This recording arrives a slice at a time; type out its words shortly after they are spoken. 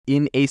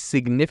In a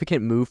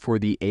significant move for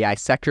the AI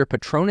sector,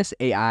 Patronus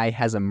AI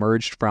has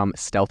emerged from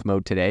stealth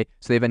mode today.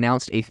 So they've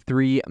announced a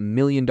 $3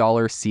 million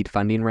seed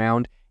funding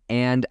round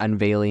and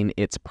unveiling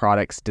its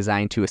products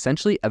designed to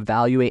essentially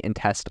evaluate and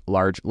test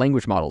large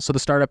language models. So the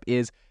startup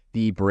is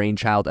the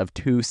brainchild of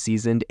two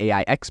seasoned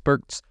AI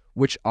experts,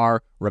 which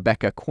are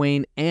Rebecca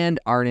Quain and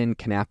Arnon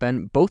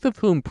Knappen, both of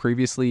whom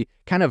previously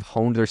kind of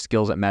honed their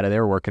skills at Meta. They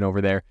were working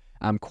over there.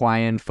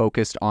 Quain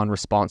focused on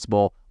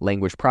responsible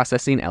language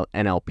processing,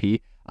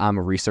 NLP, a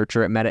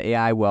researcher at Meta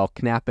AI, while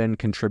Knappen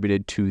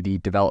contributed to the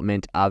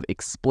development of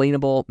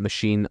explainable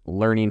machine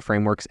learning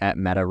frameworks at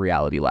Meta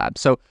Reality Labs.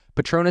 So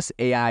Patronus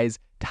AI's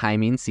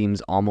timing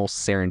seems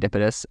almost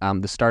serendipitous.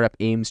 The startup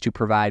aims to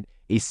provide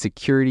a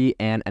security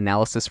and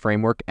analysis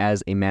framework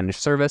as a managed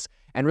service,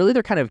 and really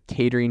they're kind of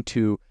catering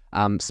to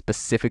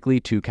specifically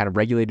to kind of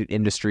regulated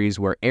industries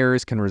where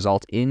errors can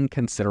result in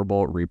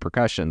considerable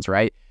repercussions,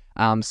 right?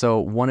 So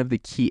one of the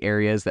key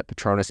areas that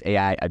Patronus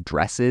AI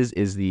addresses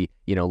is the,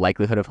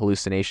 likelihood of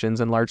hallucinations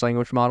in large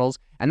language models.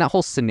 And that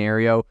whole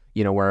scenario,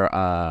 where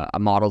a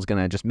model is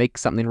going to just make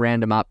something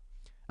random up,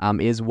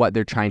 is what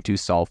they're trying to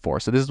solve for.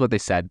 So this is what they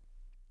said.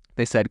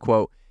 They said,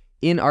 quote,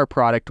 "In our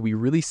product, we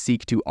really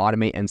seek to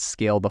automate and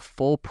scale the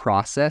full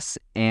process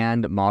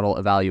and model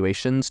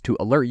evaluations to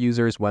alert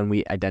users when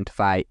we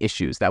identify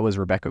issues." That was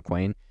Rebecca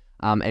Quain.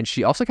 And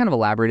she also kind of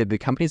elaborated the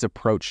company's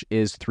approach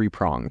is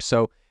three-pronged.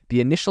 So the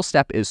initial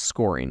step is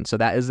scoring. So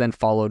that is then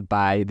followed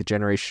by the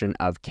generation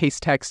of case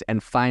text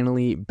and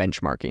finally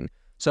benchmarking.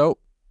 So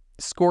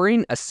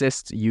scoring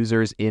assists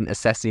users in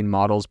assessing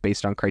models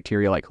based on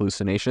criteria like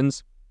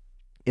hallucinations,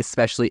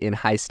 especially in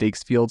high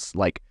stakes fields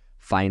like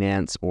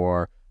finance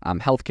or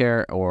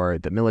healthcare or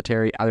the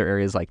military, other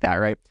areas like that,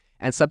 right?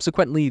 And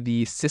subsequently,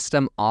 the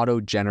system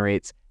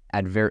auto-generates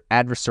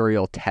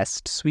adversarial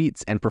test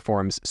suites and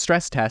performs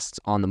stress tests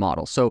on the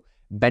model. So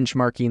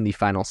benchmarking, the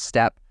final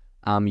step,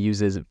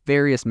 uses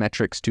various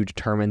metrics to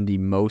determine the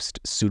most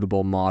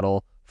suitable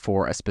model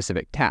for a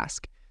specific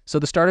task. So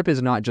the startup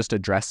is not just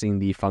addressing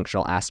the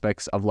functional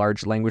aspects of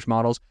large language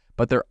models,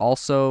 but they're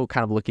also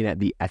kind of looking at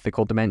the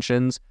ethical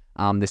dimensions.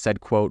 They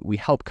said, quote, "We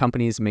help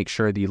companies make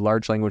sure the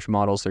large language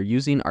models they're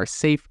using are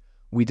safe.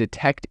 We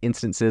detect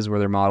instances where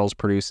their models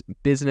produce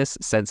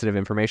business-sensitive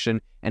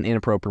information and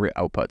inappropriate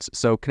outputs."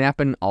 So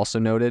Knappen also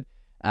noted,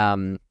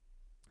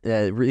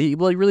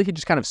 really he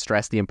just kind of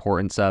stressed the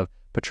importance of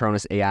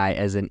Patronus AI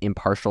as an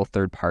impartial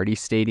third party,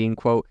 stating,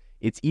 quote,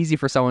 "It's easy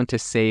for someone to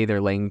say their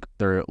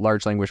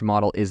large language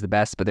model is the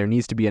best, but there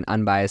needs to be an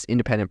unbiased,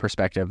 independent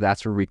perspective.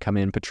 That's where we come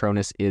in.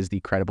 Patronus is the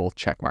credible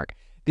checkmark."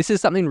 This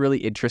is something really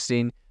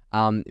interesting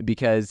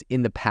because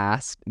in the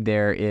past,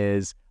 there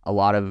is a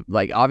lot of,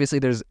 obviously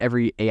there's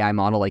every AI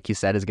model, like you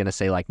said, is going to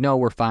say no,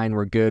 we're fine,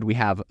 we're good. We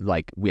have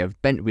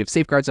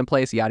safeguards in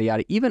place, yada,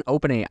 yada. Even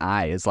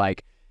OpenAI is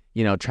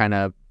trying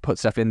to put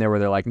stuff in there where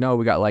they're no,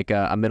 we got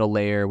a middle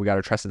layer, we got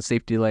a trust and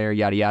safety layer,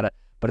 yada, yada.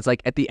 But it's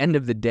at the end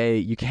of the day,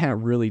 you can't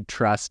really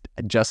trust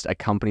just a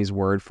company's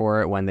word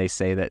for it when they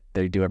say that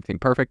they do everything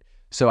perfect.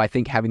 So I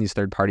think having these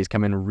third parties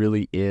come in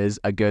really is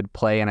a good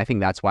play. And I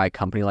think that's why a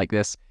company like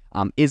this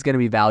is going to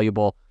be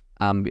valuable.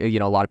 A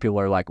lot of people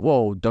are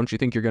whoa, don't you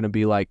think you're going to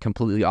be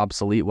completely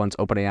obsolete once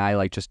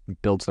OpenAI just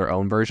builds their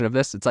own version of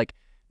this? It's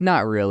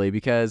not really,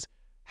 because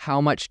how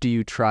much do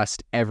you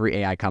trust every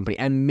AI company?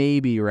 And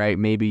maybe you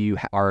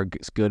are a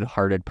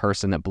good-hearted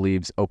person that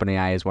believes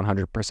OpenAI is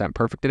 100%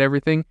 perfect at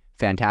everything.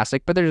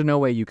 Fantastic. But there's no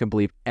way you can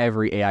believe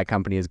every AI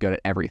company is good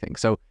at everything.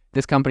 So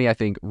this company, I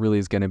think, really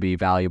is going to be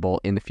valuable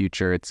in the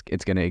future. It's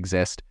going to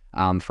exist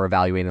for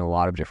evaluating a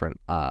lot of different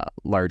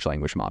large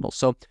language models.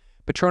 So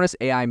Patronus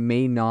AI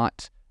may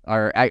not,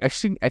 or I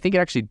think it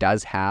actually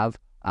does have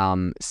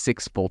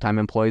 6 full-time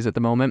employees at the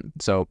moment,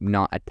 so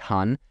not a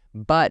ton.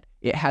 But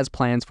it has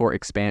plans for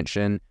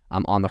expansion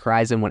on the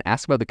horizon. When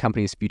asked about the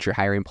company's future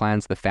hiring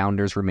plans, the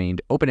founders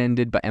remained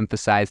open-ended, but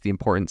emphasized the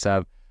importance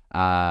of,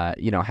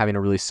 having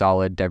a really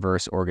solid,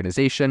 diverse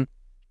organization.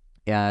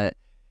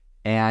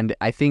 And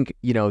I think,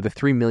 the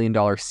 $3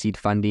 million seed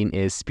funding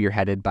is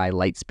spearheaded by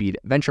Lightspeed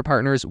Venture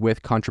Partners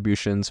with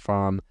contributions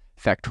from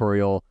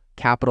Factorial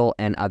Capital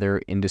and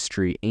other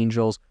industry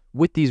angels.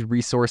 With these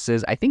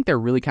resources, I think they're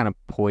really kind of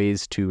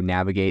poised to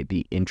navigate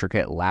the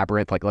intricate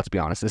labyrinth. Let's be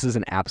honest, this is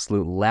an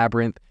absolute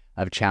labyrinth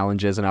of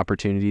challenges and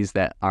opportunities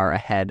that are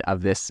ahead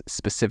of this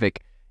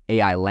specific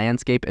AI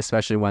landscape,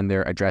 especially when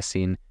they're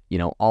addressing,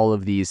 all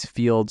of these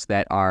fields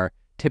that are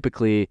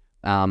typically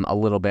a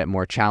little bit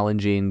more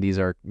challenging. These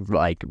are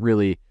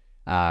really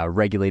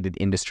regulated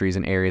industries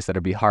and areas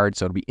that'll be hard.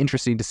 So it'll be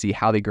interesting to see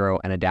how they grow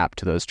and adapt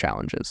to those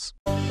challenges.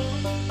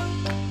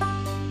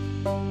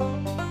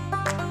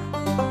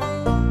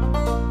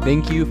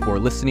 Thank you for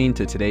listening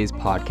to today's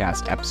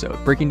podcast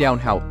episode, breaking down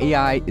how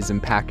AI is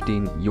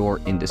impacting your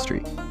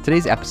industry.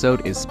 Today's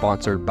episode is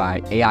sponsored by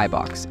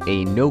AIbox,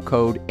 a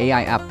no-code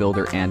AI app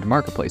builder and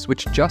marketplace,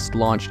 which just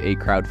launched a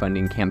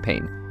crowdfunding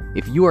campaign.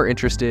 If you are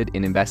interested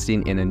in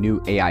investing in a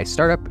new AI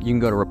startup, you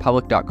can go to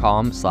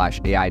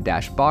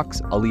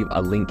republic.com/AI-box. I'll leave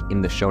a link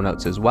in the show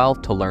notes as well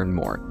to learn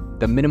more.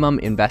 The minimum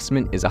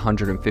investment is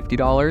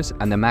 $150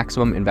 and the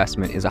maximum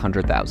investment is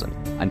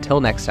 $100,000. Until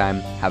next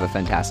time, have a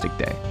fantastic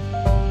day.